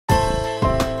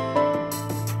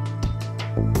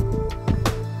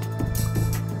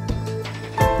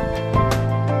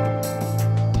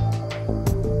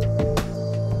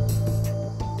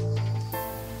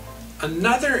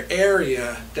Another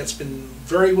area that's been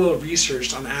very well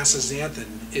researched on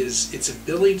astaxanthin is its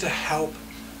ability to help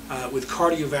with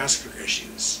cardiovascular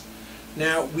issues.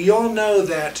 Now, we all know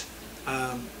that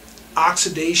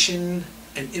oxidation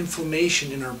and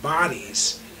inflammation in our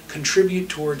bodies contribute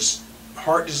towards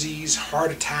heart disease,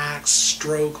 heart attacks,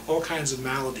 stroke, all kinds of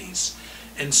maladies.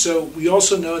 And so we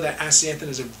also know that astaxanthin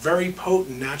is a very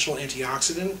potent natural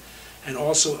antioxidant and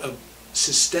also a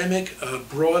systemic,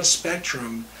 broad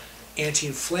spectrum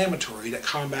anti-inflammatory that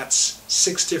combats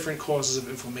 6 different causes of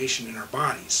inflammation in our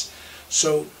bodies.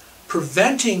 So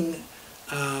preventing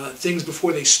things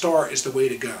before they start is the way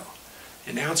to go.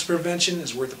 An ounce of prevention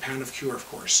is worth a pound of cure, of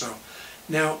course. So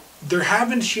now, there have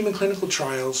been human clinical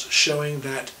trials showing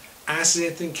that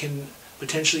astaxanthin can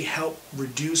potentially help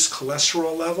reduce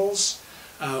cholesterol levels.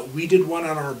 We did one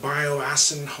on our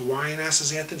bioastin Hawaiian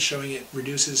astaxanthin showing it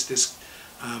reduces this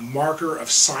marker of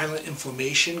silent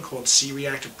inflammation called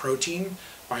C-reactive protein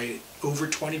by over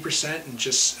 20% in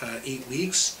just 8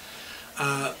 weeks.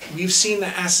 We've seen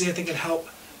that astaxanthin can help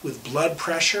with blood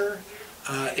pressure.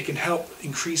 It can help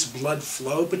increase blood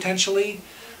flow potentially.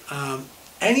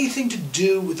 Anything to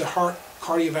do with the heart,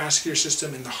 cardiovascular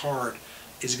system and the heart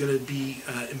is going to be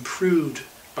improved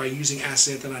by using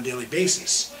astaxanthin on a daily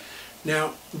basis.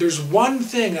 Now, there's one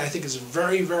thing that I think is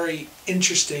very, very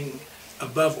interesting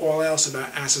above all else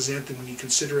about astaxanthin when you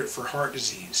consider it for heart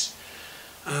disease.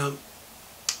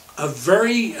 A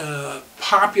very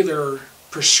popular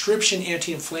prescription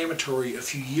anti-inflammatory a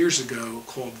few years ago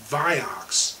called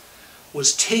Vioxx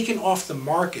was taken off the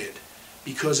market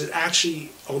because it actually,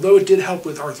 although it did help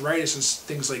with arthritis and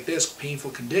things like this,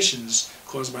 painful conditions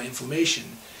caused by inflammation,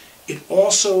 it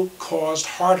also caused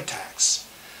heart attacks.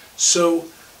 So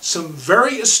some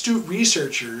very astute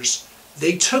researchers,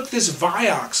 they took this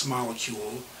Vioxx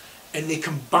molecule and they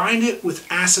combined it with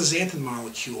astaxanthin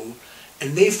molecule,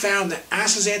 and they found that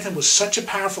astaxanthin was such a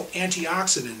powerful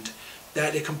antioxidant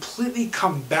that it completely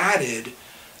combated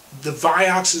the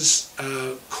Vioxx's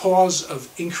cause of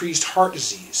increased heart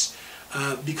disease.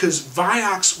 Because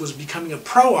Vioxx was becoming a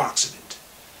pro-oxidant.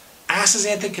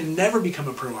 Astaxanthin can never become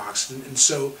a pro-oxidant, and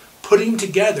so putting them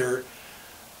together,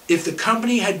 if the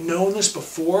company had known this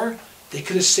before, they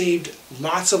could have saved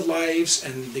lots of lives,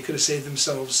 and they could have saved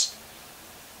themselves,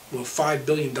 well, $5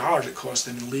 billion it cost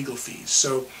them in legal fees.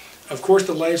 So, of course,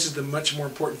 the lives is the much more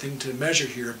important thing to measure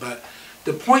here, but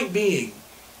the point being,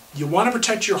 you want to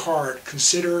protect your heart,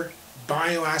 consider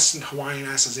bioastin Hawaiian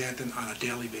astaxanthin on a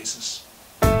daily basis.